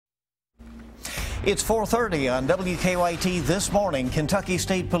It's 4:30 on WKYT this morning. Kentucky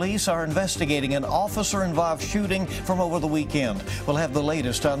State Police are investigating an officer-involved shooting from over the weekend. We'll have the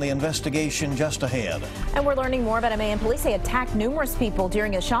latest on the investigation just ahead. And we're learning more about a man police say attacked numerous people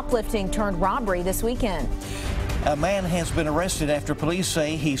during a shoplifting turned robbery this weekend. A man has been arrested after police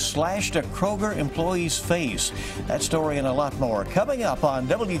say he slashed a Kroger employee's face. That story and a lot more coming up on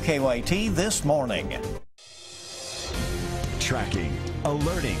WKYT this morning. Tracking,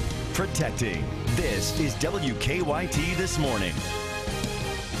 alerting, protecting. This is WKYT This Morning.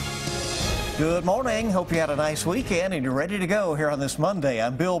 Good morning. Hope you had a nice weekend and you're ready to go here on this Monday.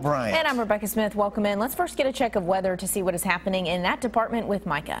 I'm Bill Bryant. And I'm Rebecca Smith. Welcome in. Let's first get a check of weather to see what is happening in that department with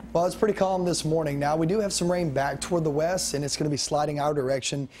Micah. Well, it's pretty calm this morning. Now, we do have some rain back toward the west, and it's going to be sliding our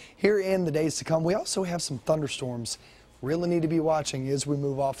direction here in the days to come. We also have some thunderstorms. Really need to be watching as we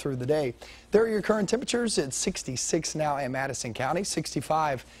move off through the day. There are your current temperatures. It's 66 now in Madison County,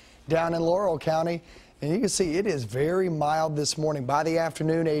 65 down in Laurel County. And you can see it is very mild this morning. By the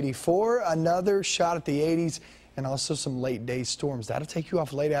afternoon, 84, another shot at the 80s, and also some late day storms. That'll take you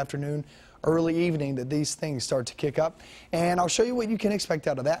off late afternoon, early evening that these things start to kick up. And I'll show you what you can expect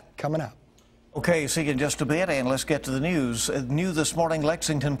out of that coming up. Okay, see you in just a bit, and let's get to the news. New this morning,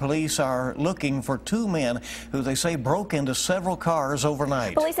 Lexington police are looking for two men who they say broke into several cars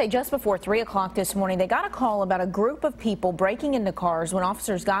overnight. Police say just before 3 o'clock this morning, they got a call about a group of people breaking into cars. When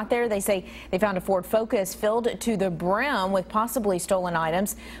officers got there, they say they found a Ford Focus filled to the brim with possibly stolen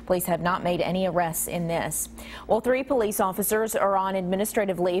items. Police have not made any arrests in this. Well, 3 police officers are on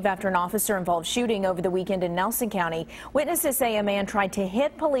administrative leave after an officer-involved shooting over the weekend in Nelson County. Witnesses say a man tried to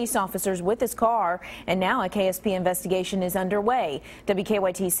hit police officers with his car, and now a KSP investigation is underway.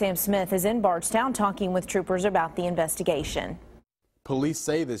 WKYT's Sam Smith is in Bardstown talking with troopers about the investigation. Police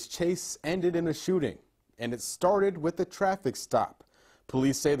say this chase ended in a shooting, and it started with a traffic stop.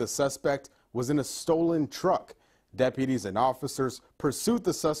 Police say the suspect was in a stolen truck. Deputies and officers pursued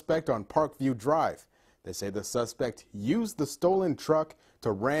the suspect on Parkview Drive. They say the suspect used the stolen truck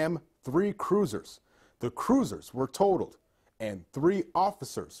to ram 3 cruisers. The cruisers were totaled, and 3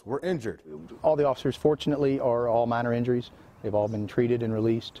 officers were injured. All the officers, fortunately, are all minor injuries. They've all been treated and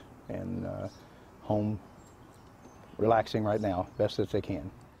released and home relaxing right now, best as they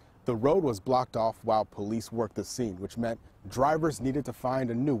can. The road was blocked off while police worked the scene, which meant drivers needed to find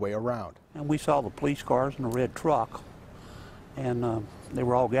a new way around. And we saw the police cars and a red truck, and they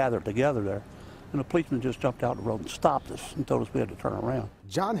were all gathered together there. And the policeman just jumped out the road and stopped us and told us we had to turn around.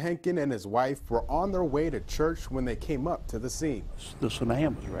 John Henkin and his wife were on their way to church when they came up to the scene. The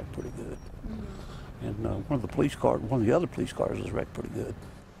sedan was wrecked pretty good. And one of the other police cars was wrecked pretty good.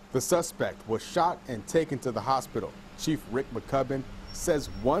 The suspect was shot and taken to the hospital. Chief Rick McCubbin says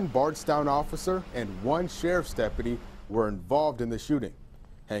 1 Bardstown officer and 1 sheriff's deputy were involved in the shooting.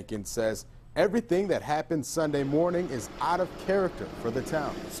 Henkin says everything that happened Sunday morning is out of character for the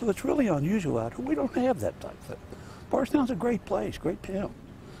town. So it's really unusual out here. We don't have that type of thing. Bardstown's a great place, great town.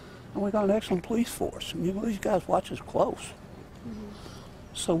 And we got an excellent police force. And, you know, these guys watch us close.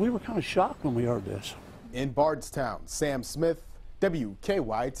 So we were kind of shocked when we heard this. In Bardstown, Sam Smith,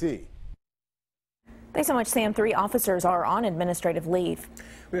 WKYT. Thanks so much, Sam. 3 officers are on administrative leave.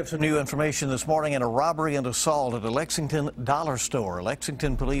 We have some new information this morning in a robbery and assault at a Lexington dollar store.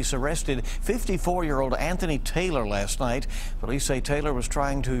 Lexington police arrested 54-year-old Anthony Taylor last night. Police say Taylor was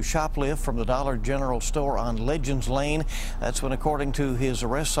trying to shoplift from the Dollar General store on Legends Lane. That's when, according to his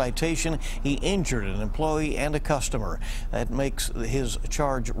arrest citation, he injured an employee and a customer. That makes his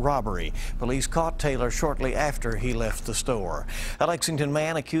charge robbery. Police caught Taylor shortly after he left the store. A Lexington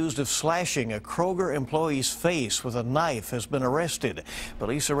man accused of slashing a Kroger employee's face with a knife has been arrested.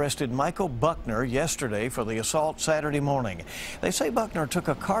 Police arrested Michael Buckner yesterday for the assault Saturday morning. They say Buckner took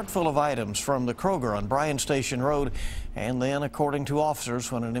a cart full of items from the Kroger on Bryan Station Road, and then, according to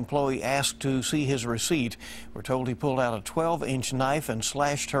officers, when an employee asked to see his receipt, we're told he pulled out a 12-inch knife and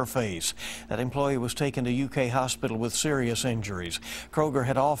slashed her face. That employee was taken to UK Hospital with serious injuries. Kroger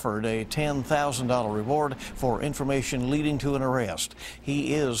had offered a $10,000 reward for information leading to an arrest.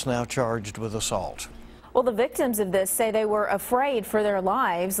 He is now charged with assault. Well, the victims of this say they were afraid for their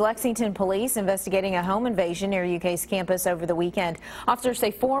lives. Lexington police investigating a home invasion near UK's campus over the weekend. Officers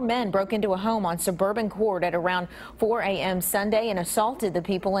say 4 men broke into a home on Suburban Court at around 4 a.m. Sunday and assaulted the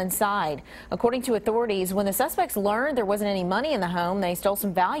people inside. According to authorities, when the suspects learned there wasn't any money in the home, they stole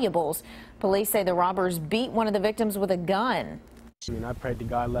some valuables. Police say the robbers beat one of the victims with a gun. I prayed to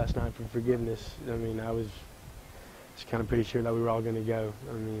God last night for forgiveness. I was just kind of pretty sure that we were all going to go.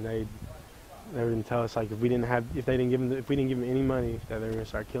 They were going to tell us, like, if we didn't give them any money, that they were going to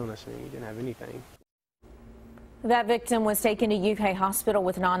start killing us. We didn't have anything. That victim was taken to UK hospital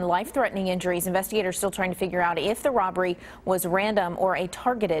with non-life-threatening injuries. Investigators still trying to figure out if the robbery was random or a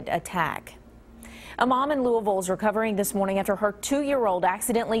targeted attack. A mom in Louisville is recovering this morning after her 2-year-old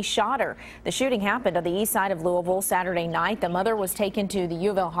accidentally shot her. The shooting happened on the east side of Louisville Saturday night. The mother was taken to the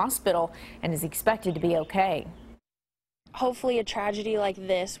U of L hospital and is expected to be okay. Hopefully a tragedy like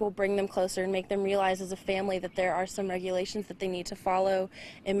this will bring them closer and make them realize as a family that there are some regulations that they need to follow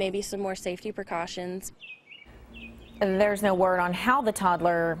and maybe some more safety precautions. There's no word on how the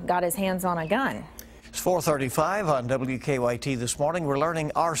toddler got his hands on a gun. It's 4:35 on WKYT this morning. We're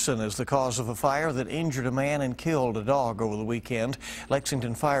learning arson is the cause of a fire that injured a man and killed a dog over the weekend.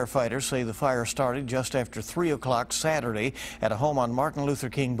 Lexington firefighters say the fire started just after 3 o'clock Saturday at a home on Martin Luther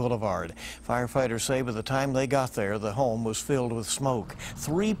King Boulevard. Firefighters say by the time they got there, the home was filled with smoke.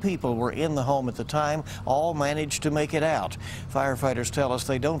 3 people were in the home at the time. All managed to make it out. Firefighters tell us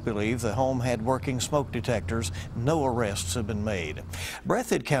they don't believe the home had working smoke detectors. No arrests have been made.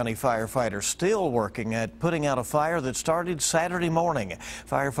 Breathitt County firefighters still working at putting out a fire that started Saturday morning.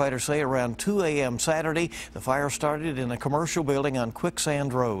 Firefighters say around 2 a.m. Saturday, the fire started in a commercial building on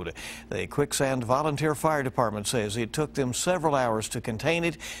Quicksand Road. The Quicksand Volunteer Fire Department says it took them several hours to contain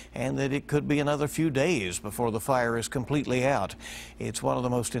it and that it could be another few days before the fire is completely out. It's one of the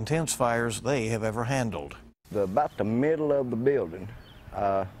most intense fires they have ever handled. About the middle of the building,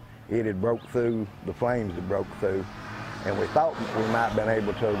 it had broke through, the flames had broke through, and we thought we might have been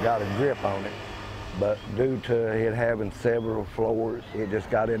able to have got a grip on it. But due to it having several floors, it just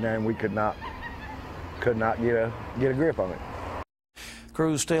got in there and we could not get a grip on it.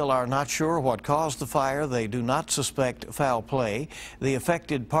 Crews still are not sure what caused the fire. They do not suspect foul play. The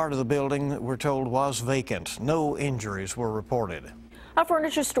affected part of the building, we're told, was vacant. No injuries were reported. A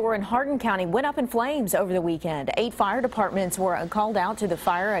furniture store in Hardin County went up in flames over the weekend. 8 fire departments were called out to the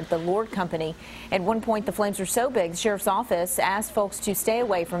fire at the Lord Company. At one point, the flames were so big, the sheriff's office asked folks to stay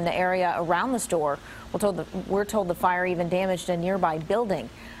away from the area around the store. We're told the fire even damaged a nearby building.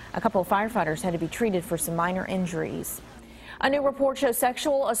 A couple of firefighters had to be treated for some minor injuries. A new report shows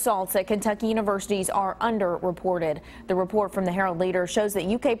sexual assaults at Kentucky universities are underreported. The report from the Herald Leader shows that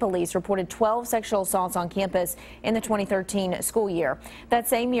UK police reported 12 sexual assaults on campus in the 2013 school year. That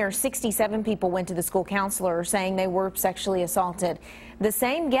same year, 67 people went to the school counselor saying they were sexually assaulted. The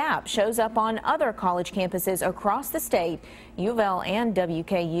same gap shows up on other college campuses across the state. U of L and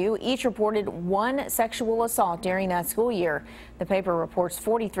WKU each reported 1 sexual assault during that school year. The paper reports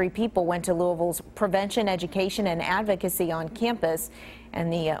 43 people went to Louisville's Prevention, Education, and Advocacy on campus,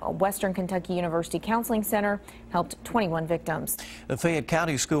 and the Western Kentucky University Counseling Center helped 21 victims. The Fayette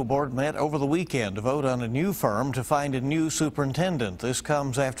County School Board met over the weekend to vote on a new firm to find a new superintendent. This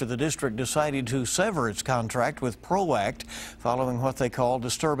comes after the district decided to sever its contract with ProAct following what they call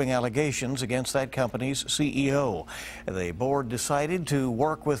disturbing allegations against that company's CEO. The board decided to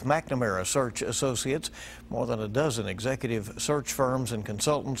work with McNamara Search Associates. More than a dozen executive search firms and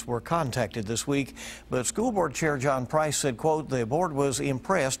consultants were contacted this week, but School Board Chair John Price said, quote, the board was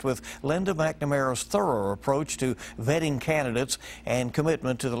impressed with Linda McNamara's thorough approach to vetting candidates and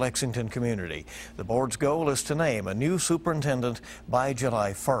commitment to the Lexington community. The board's goal is to name a new superintendent by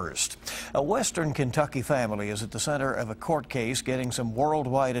July 1st. A Western Kentucky family is at the center of a court case getting some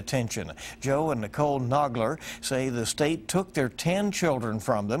worldwide attention. Joe and Nicole Nogler say the state took their 10 children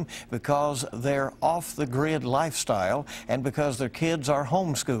from them because they're off-the-grid lifestyle and because their kids are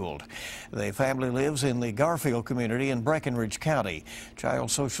homeschooled. The family lives in the Garfield community in Breckinridge County.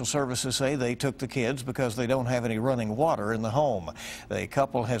 Child Social Services say they took the kids because they don't have any running water in the home. The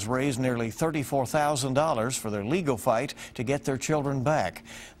couple has raised nearly $34,000 for their legal fight to get their children back.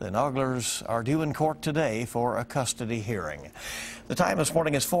 The Noglers are due in court today for a custody hearing. The time this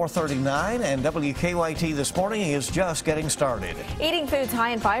morning is 4:39, and WKYT This Morning is just getting started. Eating foods high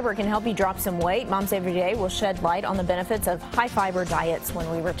in fiber can help you drop some weight. Moms Every Day will shed light on the benefits of high fiber diets when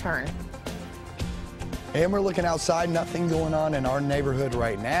we return. And we're looking outside, nothing going on in our neighborhood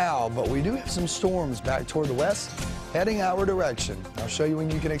right now, but we do have some storms back toward the west heading our direction. I'll show you when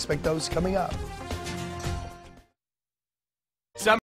you can expect those coming up.